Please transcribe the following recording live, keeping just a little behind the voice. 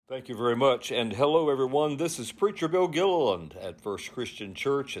Thank you very much, and hello everyone. This is Preacher Bill Gilliland at First Christian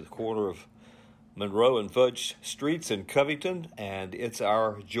Church at the corner of Monroe and Fudge Streets in Covington, and it's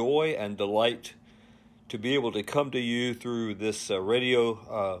our joy and delight to be able to come to you through this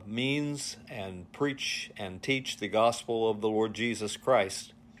radio means and preach and teach the gospel of the Lord Jesus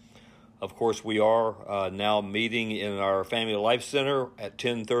Christ. Of course, we are now meeting in our Family Life Center at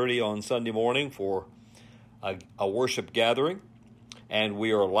 10:30 on Sunday morning for a worship gathering. And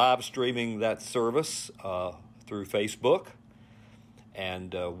we are live streaming that service through Facebook.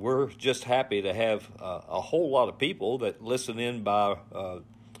 And we're just happy to have a whole lot of people that listen in by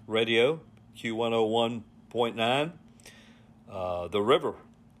radio, Q101.9, The River.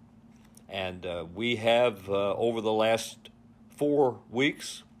 And we have, over the last 4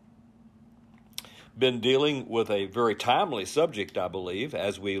 weeks, been dealing with a very timely subject, I believe,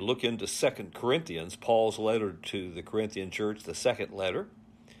 as we look into 2 Corinthians, Paul's letter to the Corinthian church, the second letter,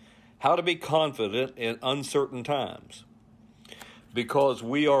 how to be confident in uncertain times. Because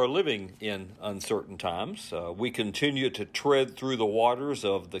we are living in uncertain times, we continue to tread through the waters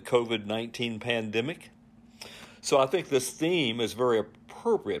of the COVID-19 pandemic. So I think this theme is very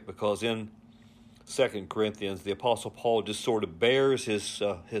appropriate because in 2 Corinthians, the Apostle Paul just sort of bears his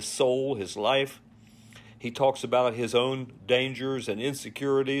soul, his life. He talks about his own dangers and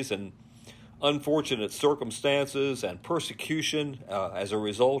insecurities and unfortunate circumstances and persecution as a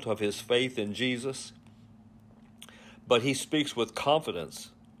result of his faith in Jesus. But he speaks with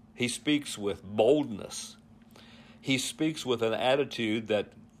confidence. He speaks with boldness. He speaks with an attitude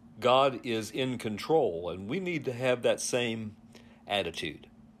that God is in control, and we need to have that same attitude.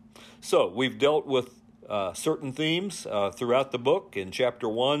 So we've dealt with certain themes throughout the book. In chapter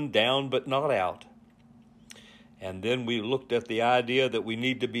 1, down but not out. And then we looked at the idea that we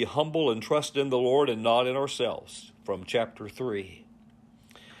need to be humble and trust in the Lord and not in ourselves from chapter 3.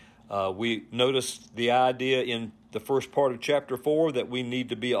 We noticed the idea in the first part of chapter 4 that we need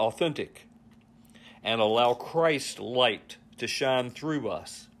to be authentic and allow Christ's light to shine through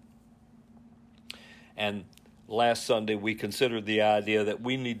us. And last Sunday we considered the idea that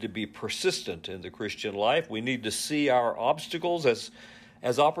we need to be persistent in the Christian life. We need to see our obstacles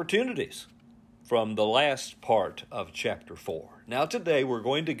as opportunities from the last part of chapter 4. Now today we're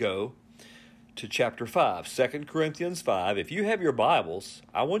going to go to chapter 5, 2 Corinthians 5. If you have your Bibles,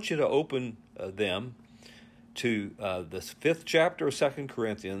 I want you to open them to the 5th chapter of 2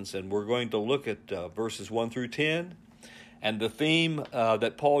 Corinthians, and we're going to look at verses 1 through 10. And the theme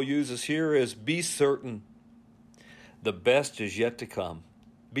that Paul uses here is be certain the best is yet to come.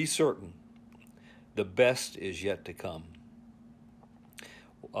 Be certain the best is yet to come.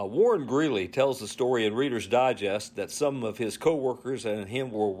 Warren Greeley tells the story in Reader's Digest that some of his co-workers and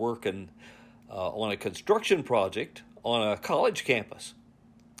him were working on a construction project on a college campus,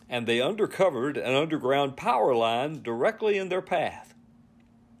 and they uncovered an underground power line directly in their path.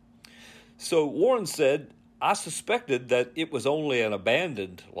 So Warren said, I suspected that it was only an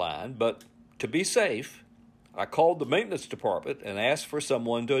abandoned line, but to be safe, I called the maintenance department and asked for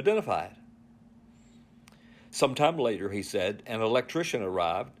someone to identify it. Sometime later, he said, an electrician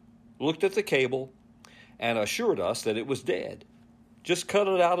arrived, looked at the cable, and assured us that it was dead. Just cut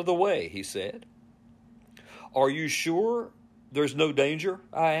it out of the way, he said. Are you sure there's no danger?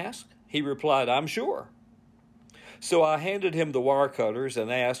 I asked. He replied, I'm sure. So I handed him the wire cutters and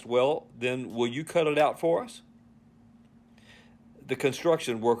asked, well, then will you cut it out for us? The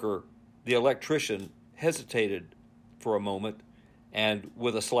construction worker, the electrician, hesitated for a moment, and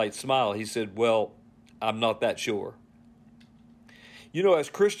with a slight smile, he said, well, I'm not that sure. You know, as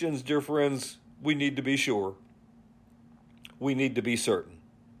Christians, dear friends, we need to be sure. We need to be certain.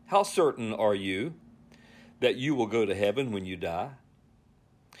 How certain are you that you will go to heaven when you die?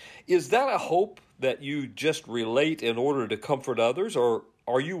 Is that a hope that you just relate in order to comfort others, or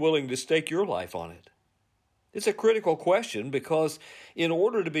are you willing to stake your life on it? It's a critical question because in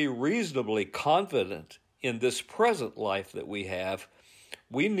order to be reasonably confident in this present life that we have,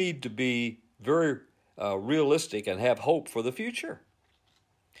 we need to be very realistic and have hope for the future.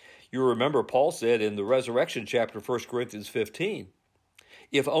 You remember Paul said in the resurrection chapter, 1 Corinthians 15,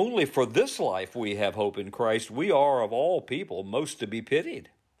 if only for this life we have hope in Christ, we are of all people most to be pitied.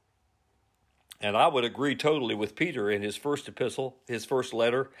 And I would agree totally with Peter in his first epistle, his first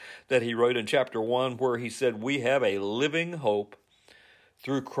letter that he wrote in chapter 1, where he said, we have a living hope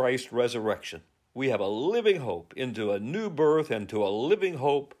through Christ's resurrection. We have a living hope into a new birth and to a living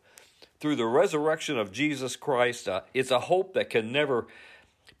hope through the resurrection of Jesus Christ. It's a hope that can never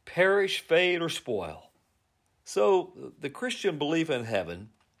perish, fade, or spoil. So the Christian belief in heaven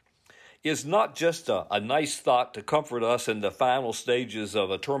is not just a nice thought to comfort us in the final stages of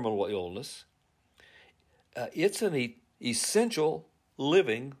a terminal illness. It's an essential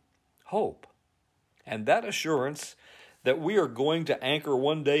living hope. And that assurance that we are going to anchor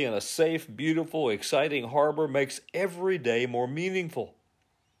one day in a safe, beautiful, exciting harbor makes every day more meaningful.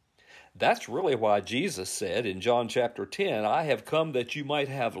 That's really why Jesus said in John chapter 10, I have come that you might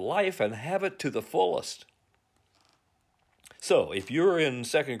have life and have it to the fullest. So, if you're in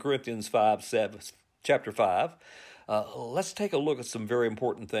 2 Corinthians chapter 5, let's take a look at some very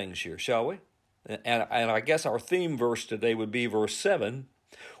important things here, shall we? And I guess our theme verse today would be verse 7,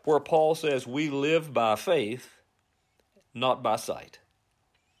 where Paul says, we live by faith, not by sight.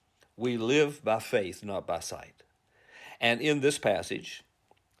 We live by faith, not by sight. And in this passage,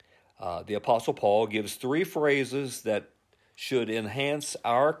 the Apostle Paul gives three phrases that should enhance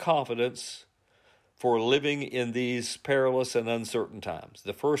our confidence for living in these perilous and uncertain times.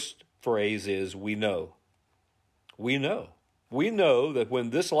 The first phrase is, we know. We know. We know that when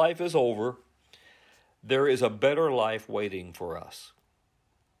this life is over, there is a better life waiting for us.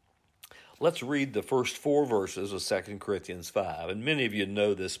 Let's read the first four verses of 2 Corinthians 5. And many of you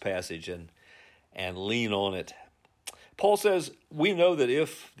know this passage and lean on it. Paul says, we know that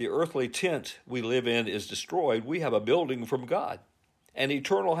if the earthly tent we live in is destroyed, we have a building from God, an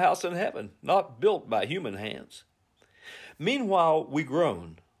eternal house in heaven, not built by human hands. Meanwhile, we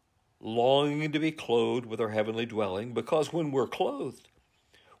groan, longing to be clothed with our heavenly dwelling, because when we're clothed,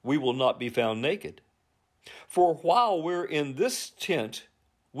 we will not be found naked. For while we're in this tent,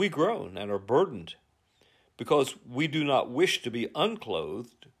 we groan and are burdened, because we do not wish to be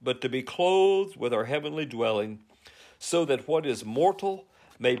unclothed, but to be clothed with our heavenly dwelling, so that what is mortal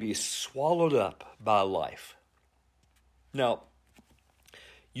may be swallowed up by life. Now,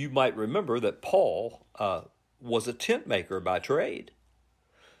 you might remember that Paul was a tent maker by trade.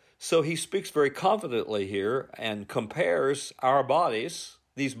 So he speaks very confidently here and compares our bodies,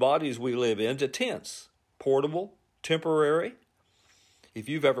 these bodies we live in, to tents, portable, temporary. If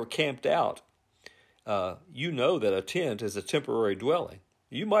you've ever camped out, you know that a tent is a temporary dwelling.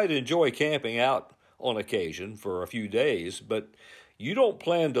 You might enjoy camping out on occasion for a few days, but you don't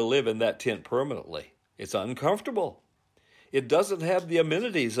plan to live in that tent permanently. It's uncomfortable. It doesn't have the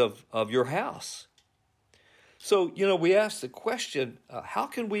amenities of your house. So, we ask the question, how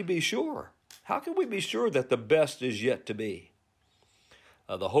can we be sure? How can we be sure that the best is yet to be?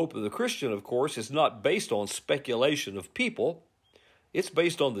 The hope of the Christian, of course, is not based on speculation of people. It's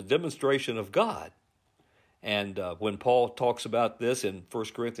based on the demonstration of God. And when Paul talks about this in 1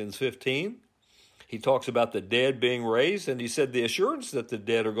 Corinthians 15, he talks about the dead being raised, and he said the assurance that the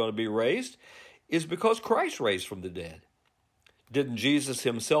dead are going to be raised is because Christ raised from the dead. Didn't Jesus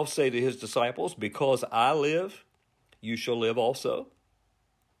himself say to his disciples, because I live, you shall live also?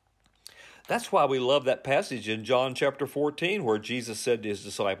 That's why we love that passage in John chapter 14, where Jesus said to his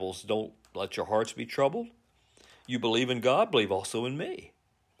disciples, don't let your hearts be troubled. You believe in God, believe also in me.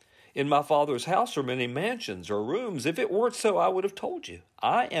 In my Father's house are many mansions or rooms. If it weren't so, I would have told you.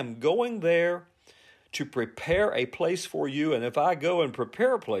 I am going there to prepare a place for you, and if I go and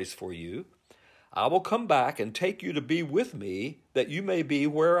prepare a place for you, I will come back and take you to be with me, that you may be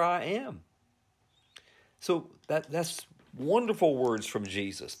where I am. So that's wonderful words from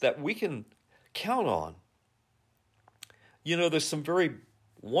Jesus that we can count on. There's some very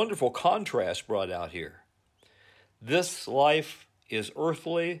wonderful contrast brought out here. This life is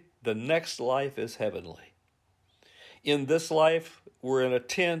earthly, the next life is heavenly. In this life, we're in a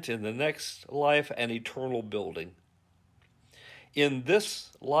tent. In the next life, an eternal building. In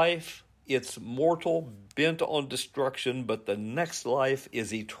this life, it's mortal, bent on destruction, but the next life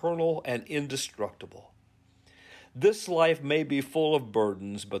is eternal and indestructible. This life may be full of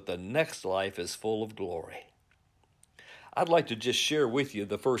burdens, but the next life is full of glory. I'd like to just share with you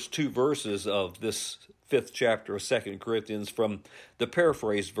the first two verses of this 5th chapter of 2 Corinthians from the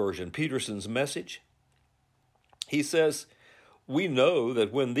paraphrased version, Peterson's Message. He says, we know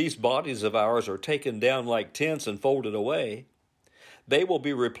that when these bodies of ours are taken down like tents and folded away, they will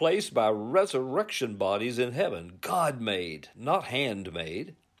be replaced by resurrection bodies in heaven, God-made, not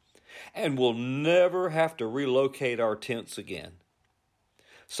hand-made, and we'll never have to relocate our tents again.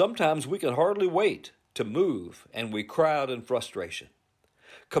 Sometimes we can hardly wait to move, and we cry out in frustration.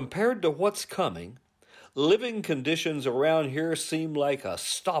 Compared to what's coming, living conditions around here seem like a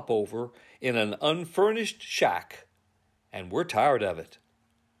stopover in an unfurnished shack, and we're tired of it.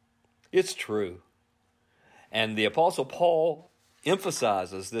 It's true. And the Apostle Paul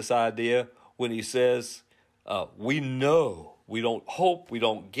emphasizes this idea when he says, we know, we don't hope, we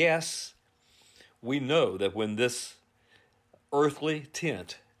don't guess. We know that when this earthly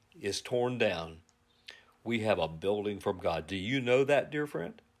tent is torn down, we have a building from God. Do you know that, dear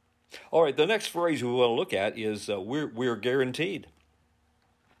friend? All right, the next phrase we want to look at is we're guaranteed.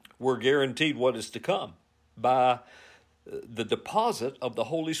 We're guaranteed what is to come by the deposit of the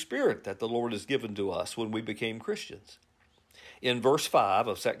Holy Spirit that the Lord has given to us when we became Christians. In verse 5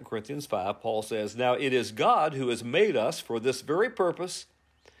 of 2 Corinthians 5, Paul says, "Now it is God who has made us for this very purpose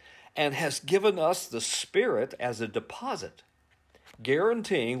and has given us the Spirit as a deposit,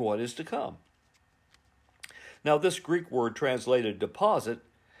 guaranteeing what is to come." Now this Greek word translated deposit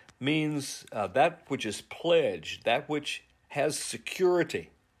means that which is pledged, that which has security.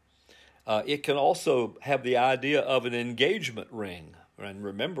 It can also have the idea of an engagement ring. And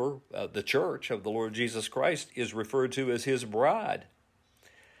remember, the church of the Lord Jesus Christ is referred to as his bride.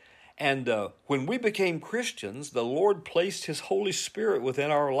 And when we became Christians, the Lord placed his Holy Spirit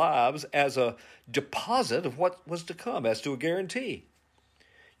within our lives as a deposit of what was to come, as to a guarantee.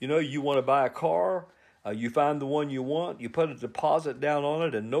 You know, you want to buy a car, you find the one you want, you put a deposit down on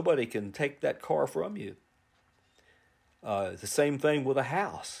it, and nobody can take that car from you. The same thing with a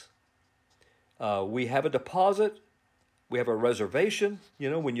house. We have a deposit. We have a reservation. You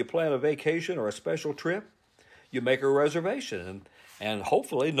know, when you plan a vacation or a special trip, you make a reservation, and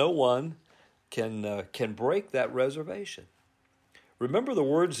hopefully no one can break that reservation. Remember the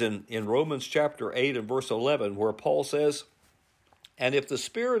words in Romans chapter 8 and verse 11 where Paul says, "And if the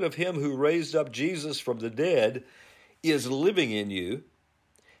Spirit of him who raised up Jesus from the dead is living in you,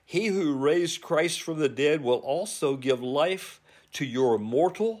 he who raised Christ from the dead will also give life to your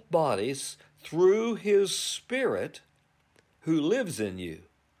mortal bodies through his Spirit who lives in you."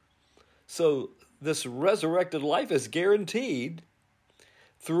 So this resurrected life is guaranteed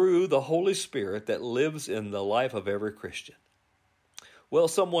through the Holy Spirit that lives in the life of every Christian. Well,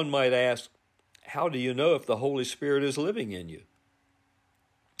 someone might ask, how do you know if the Holy Spirit is living in you?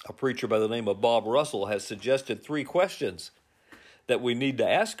 A preacher by the name of Bob Russell has suggested 3 questions that we need to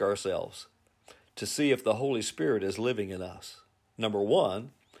ask ourselves to see if the Holy Spirit is living in us. Number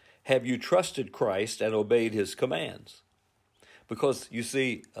 1, have you trusted Christ and obeyed his commands? Because, you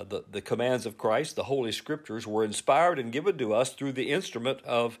see, the commands of Christ, the Holy Scriptures, were inspired and given to us through the instrument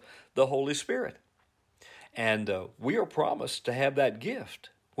of the Holy Spirit. And we are promised to have that gift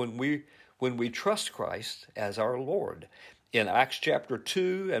when we trust Christ as our Lord. In Acts chapter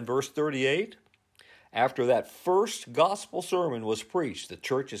 2 and verse 38, after that first gospel sermon was preached, the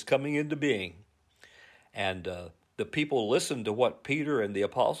church is coming into being. And the people listen to what Peter and the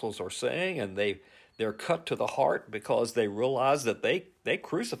apostles are saying, and they're cut to the heart because they realize that they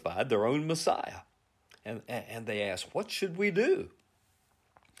crucified their own Messiah. And they ask, what should we do?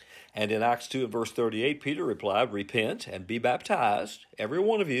 And in Acts 2 and verse 38, Peter replied, "Repent and be baptized, every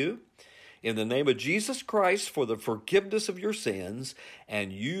one of you, in the name of Jesus Christ for the forgiveness of your sins,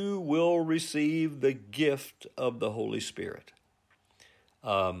 and you will receive the gift of the Holy Spirit."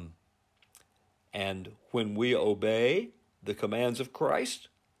 And when we obey the commands of Christ,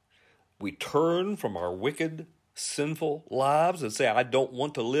 we turn from our wicked, sinful lives and say, I don't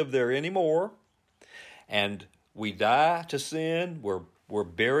want to live there anymore. And we die to sin. We're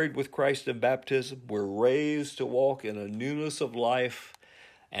buried with Christ in baptism. We're raised to walk in a newness of life.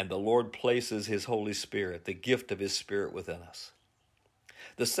 And the Lord places his Holy Spirit, the gift of his Spirit, within us.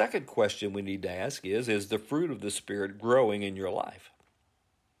 The second question we need to ask is the fruit of the Spirit growing in your life?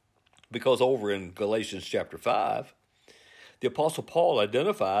 Because over in Galatians chapter 5, the Apostle Paul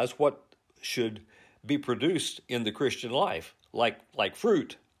identifies what should be produced in the Christian life, like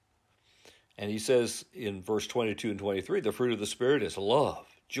fruit. And he says in verse 22 and 23, the fruit of the Spirit is love,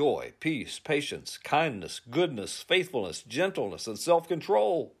 joy, peace, patience, kindness, goodness, faithfulness, gentleness, and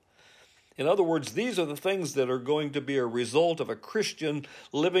self-control. In other words, these are the things that are going to be a result of a Christian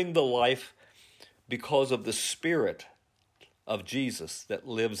living the life because of the Spirit of Jesus that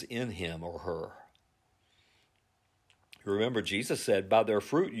lives in him or her. Remember, Jesus said, by their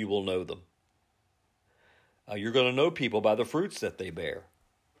fruit you will know them. You're going to know people by the fruits that they bear.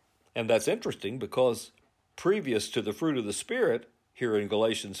 And that's interesting because previous to the fruit of the Spirit, here in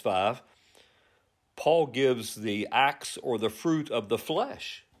Galatians 5, Paul gives the acts or the fruit of the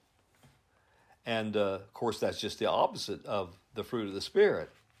flesh. And, of course, that's just the opposite of the fruit of the Spirit,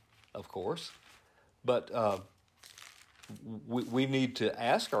 of course. But we need to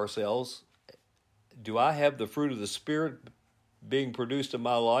ask ourselves, do I have the fruit of the Spirit being produced in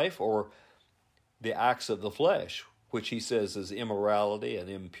my life, or the acts of the flesh, which he says is immorality and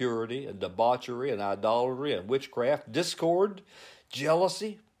impurity and debauchery and idolatry and witchcraft, discord,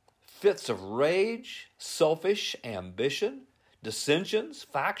 jealousy, fits of rage, selfish ambition, dissensions,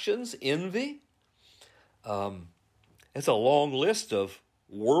 factions, envy? It's a long list of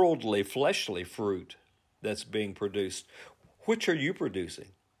worldly, fleshly fruit that's being produced. Which are you producing?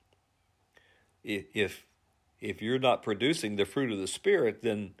 If you're not producing the fruit of the Spirit,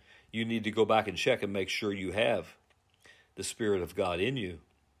 then you need to go back and check and make sure you have the Spirit of God in you.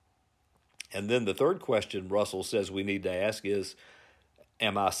 And then the third question Russell says we need to ask is,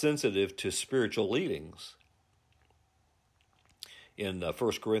 am I sensitive to spiritual leadings? In 1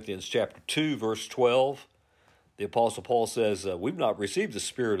 Corinthians chapter 2, verse 12, the Apostle Paul says, we've not received the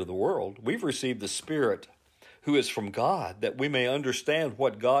spirit of the world. We've received the Spirit who is from God, that we may understand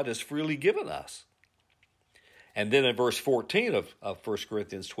what God has freely given us. And then in verse 14 of 1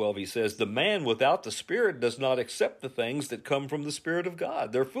 Corinthians 12, he says, the man without the Spirit does not accept the things that come from the Spirit of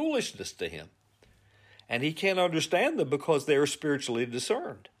God. They're foolishness to him. And he can't understand them because they are spiritually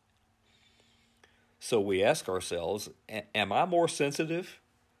discerned. So we ask ourselves, am I more sensitive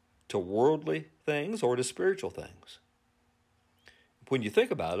to worldly things or to spiritual things? When you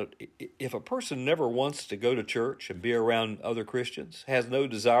think about it, if a person never wants to go to church and be around other Christians, has no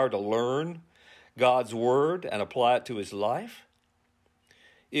desire to learn God's word and apply it to his life,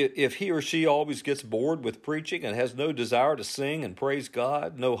 if he or she always gets bored with preaching and has no desire to sing and praise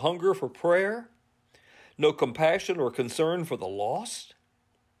God, no hunger for prayer, no compassion or concern for the lost,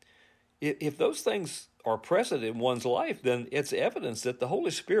 if those things are present in one's life, then it's evidence that the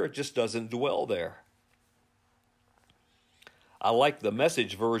Holy Spirit just doesn't dwell there. I like the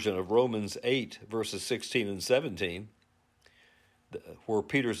Message version of Romans 8, verses 16 and 17, where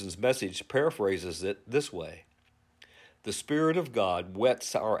Peterson's Message paraphrases it this way. The Spirit of God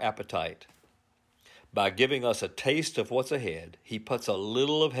whets our appetite. By giving us a taste of what's ahead, he puts a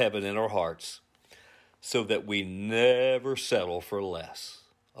little of heaven in our hearts so that we never settle for less.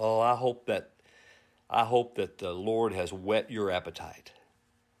 Oh, I hope that the Lord has whet your appetite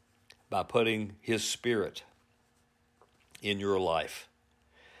by putting his Spirit in your life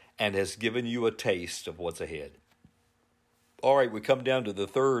and has given you a taste of what's ahead. All right, we come down to the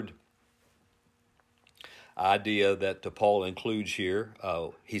third idea that Paul includes here.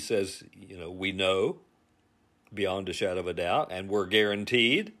 He says, we know beyond a shadow of a doubt, and we're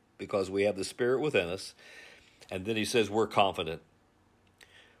guaranteed because we have the Spirit within us. And then he says we're confident.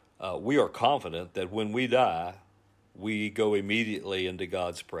 We are confident that when we die, we go immediately into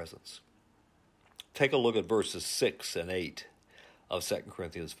God's presence. Take a look at verses 6 and 8 of 2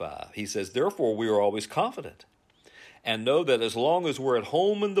 Corinthians 5. He says, therefore we are always confident and know that as long as we're at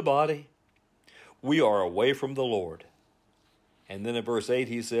home in the body, we are away from the Lord. And then in verse 8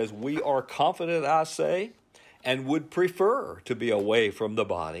 he says, we are confident, I say, and would prefer to be away from the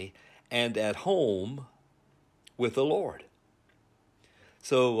body and at home with the Lord.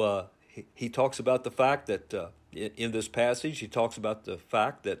 So he talks about the fact that in this passage, he talks about the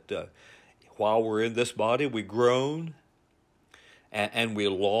fact that while we're in this body, we groan and we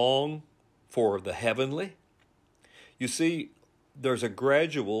long for the heavenly. You see, there's a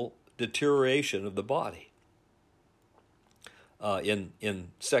gradual deterioration of the body. In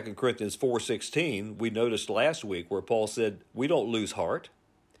 2 Corinthians 4:16, we noticed last week where Paul said, we don't lose heart.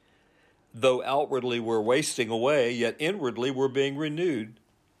 Though outwardly we're wasting away, yet inwardly we're being renewed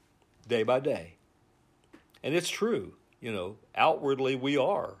day by day. And it's true, outwardly we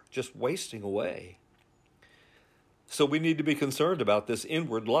are just wasting away. So we need to be concerned about this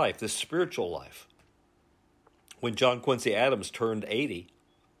inward life, this spiritual life. When John Quincy Adams turned 80,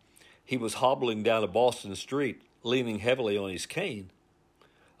 he was hobbling down a Boston street, leaning heavily on his cane.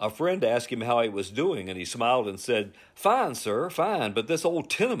 A friend asked him how he was doing, and he smiled and said, fine, sir, fine, but this old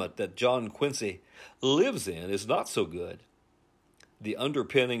tenement that John Quincy lives in is not so good. The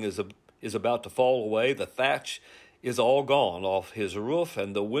underpinning is about to fall away, the thatch is all gone off his roof,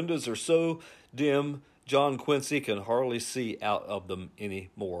 and the windows are so dim John Quincy can hardly see out of them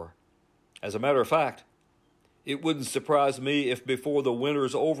anymore. As a matter of fact, it wouldn't surprise me if before the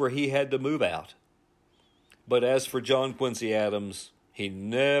winter's over he had to move out. But as for John Quincy Adams, he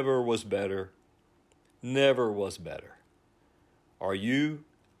never was better, never was better. Are you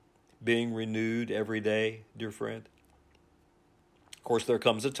being renewed every day, dear friend? Of course, there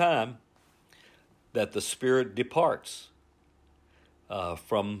comes a time that the spirit departs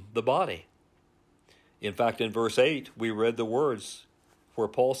from the body. In fact, in verse 8, we read the words where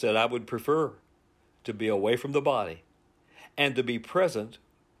Paul said, I would prefer to be away from the body and to be present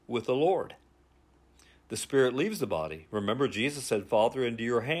with the Lord. The spirit leaves the body. Remember, Jesus said, Father, into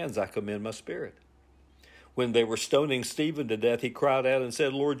your hands I commend my spirit. When they were stoning Stephen to death, he cried out and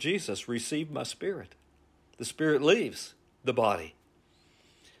said, Lord Jesus, receive my spirit. The spirit leaves the body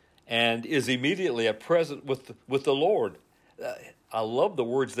and is immediately at present with the Lord. I love the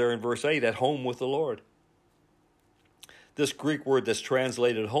words there in verse 8, at home with the Lord. This Greek word that's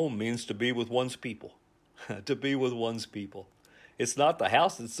translated home means to be with one's people. To be with one's people. It's not the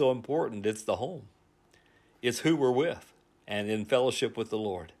house that's so important, it's the home. It's who we're with and in fellowship with the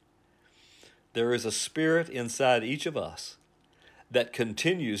Lord. There is a spirit inside each of us that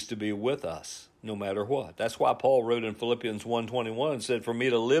continues to be with us no matter what. That's why Paul wrote in Philippians 1:21 and said, "For me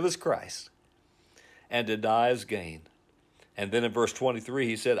to live is Christ, and to die is gain." And then in verse 23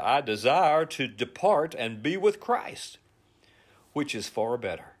 he said, "I desire to depart and be with Christ, which is far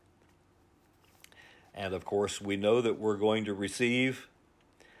better." And of course we know that we're going to receive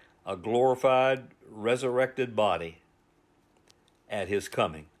a glorified, resurrected body at his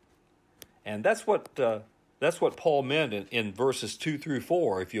coming. And that's what Paul meant in verses 2 through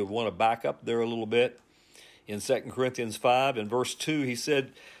 4. If you want to back up there a little bit, in 2 Corinthians 5, in verse 2, he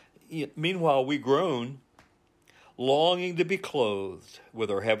said, "Meanwhile we groan, longing to be clothed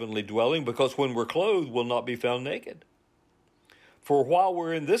with our heavenly dwelling, because when we're clothed, we'll not be found naked. For while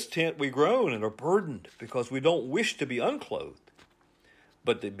we're in this tent, we groan and are burdened, because we don't wish to be unclothed,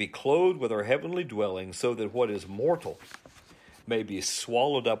 but to be clothed with our heavenly dwelling, so that what is mortal may be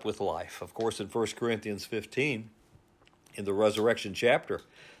swallowed up with life." Of course, in 1 Corinthians 15, in the resurrection chapter,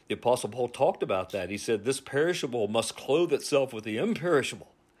 the Apostle Paul talked about that. He said, "This perishable must clothe itself with the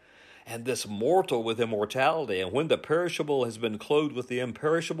imperishable, and this mortal with immortality. And when the perishable has been clothed with the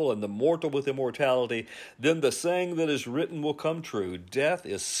imperishable, and the mortal with immortality, then the saying that is written will come true: death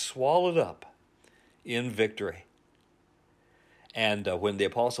is swallowed up in victory." And when the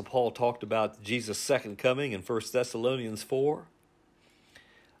Apostle Paul talked about Jesus' second coming in 1 Thessalonians 4,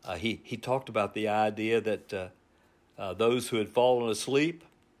 he talked about the idea that those who had fallen asleep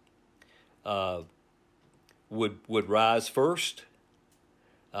would rise first.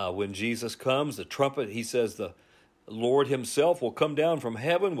 When Jesus comes, the trumpet, he says, the Lord himself will come down from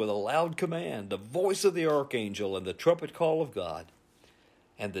heaven with a loud command, the voice of the archangel, and the trumpet call of God.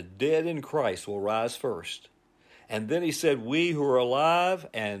 And the dead in Christ will rise first. And then he said, we who are alive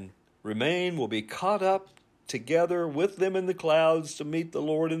and remain will be caught up together with them in the clouds to meet the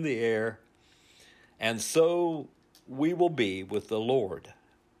Lord in the air. And so we will be with the Lord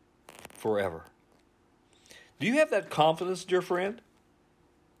forever. Do you have that confidence, dear friend?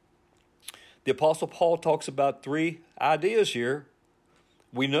 The Apostle Paul talks about three ideas here.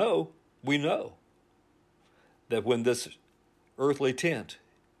 We know that when this earthly tent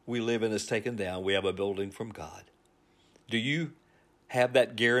we live in is taken down, we have a building from God. Do you have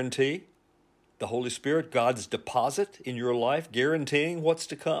that guarantee? The Holy Spirit, God's deposit in your life, guaranteeing what's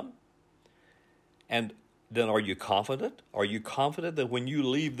to come? And then are you confident? Are you confident that when you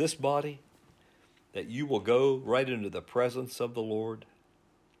leave this body, that you will go right into the presence of the Lord?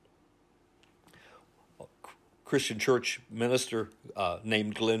 Christian church minister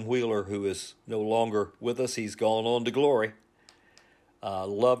named Glenn Wheeler, who is no longer with us, he's gone on to glory,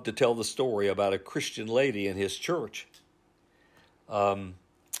 loved to tell the story about a Christian lady in his church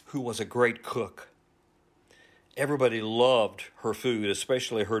who was a great cook. Everybody loved her food,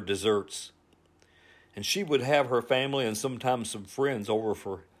 especially her desserts. And she would have her family and sometimes some friends over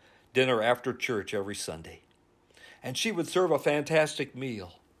for dinner after church every Sunday. And she would serve a fantastic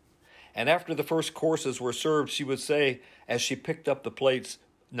meal. And after the first courses were served, she would say, as she picked up the plates,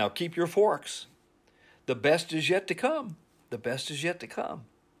 "Now keep your forks. The best is yet to come. The best is yet to come."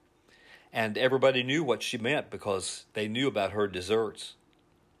 And everybody knew what she meant because they knew about her desserts.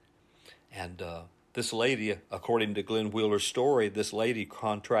 And this lady, according to Glenn Wheeler's story, this lady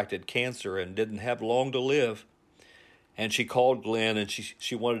contracted cancer and didn't have long to live. And she called Glenn and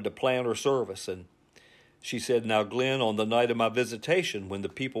she wanted to plan her service. And she said, "Now, Glenn, on the night of my visitation, when the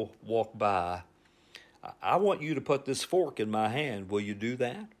people walk by, I want you to put this fork in my hand. Will you do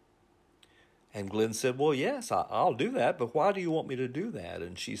that?" And Glenn said, "Well, yes, I'll do that, but why do you want me to do that?"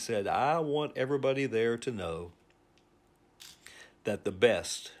 And she said, "I want everybody there to know that the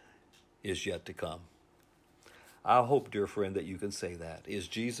best is yet to come." I hope, dear friend, that you can say that. Is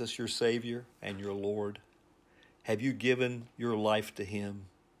Jesus your Savior and your Lord? Have you given your life to him?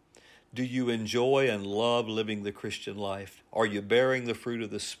 Do you enjoy and love living the Christian life? Are you bearing the fruit of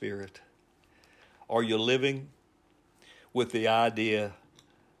the Spirit? Are you living with the idea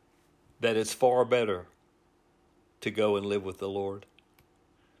that it's far better to go and live with the Lord?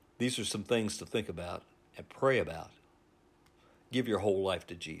 These are some things to think about and pray about. Give your whole life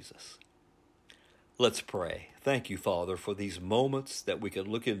to Jesus. Let's pray. Thank you, Father, for these moments that we can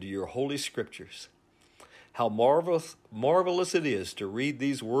look into your holy scriptures. How marvelous it is to read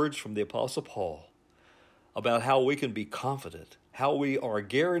these words from the Apostle Paul about how we can be confident, how we are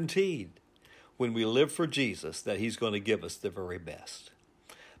guaranteed when we live for Jesus that he's going to give us the very best.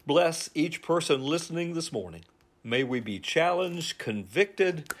 Bless each person listening this morning. May we be challenged,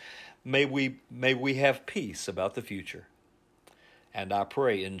 convicted. May we have peace about the future. And I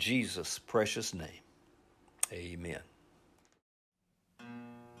pray in Jesus' precious name. Amen.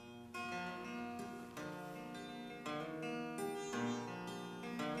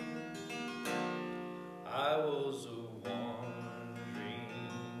 I was a wandering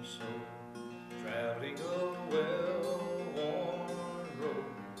soul, traveling a well-worn road,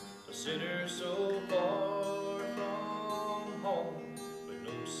 a sinner so far from home, but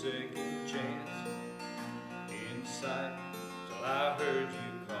no second chance in sight, till I heard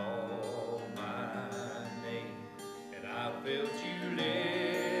you call my name, and I felt you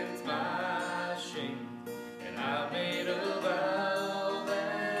lift my shame, and I made a vow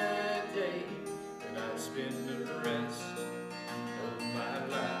that day that I'd spend the rest of my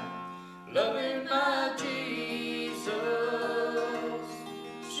life loving my Jesus,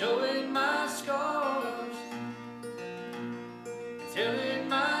 showing my scars, telling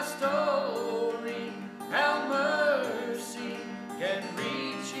my story, how mercy can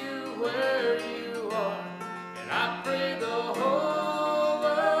reach you where you are. And I pray the whole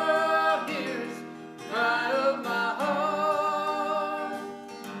world hears the cry of my heart.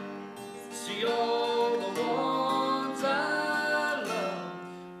 See all the ones I love,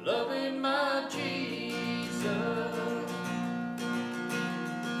 loving my Jesus.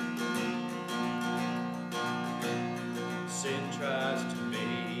 Sin tries to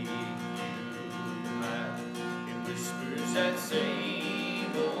make you laugh, it whispers that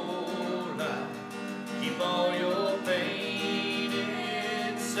same old lie. Keep all your pain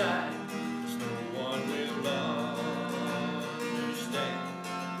inside, 'cause no one will understand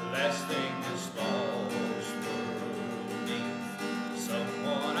the last thing this false world needs.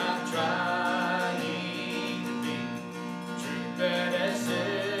 Someone I'm trying to be, truth that has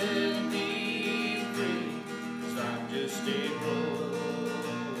set me free, 'cause I'm just a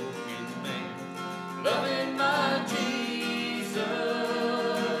broken man, loving my Jesus,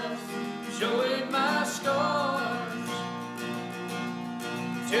 showing my scars,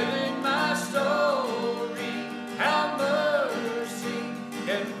 telling my story, how mercy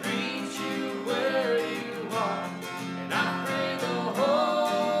can reach you where you are. And I pray the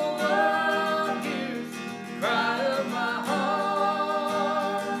whole world hears the cry of my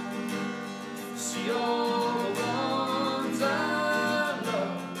heart. See all the ones I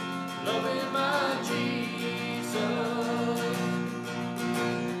love, loving my Jesus.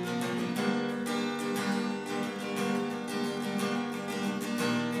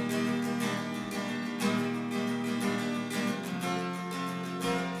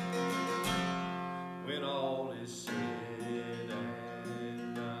 When all is said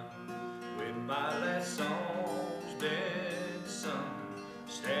and done, when my last song's been sung,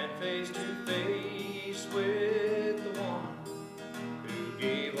 stand face to face with the one who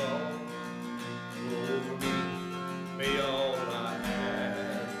gave all for me. May all I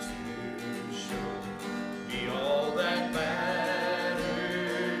have to show be all that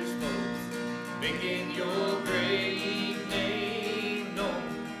matters most, making your great name known,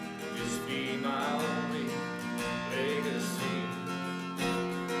 just be my only legacy.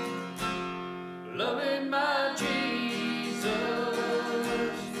 Loving my Jesus,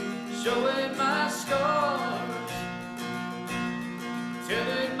 showing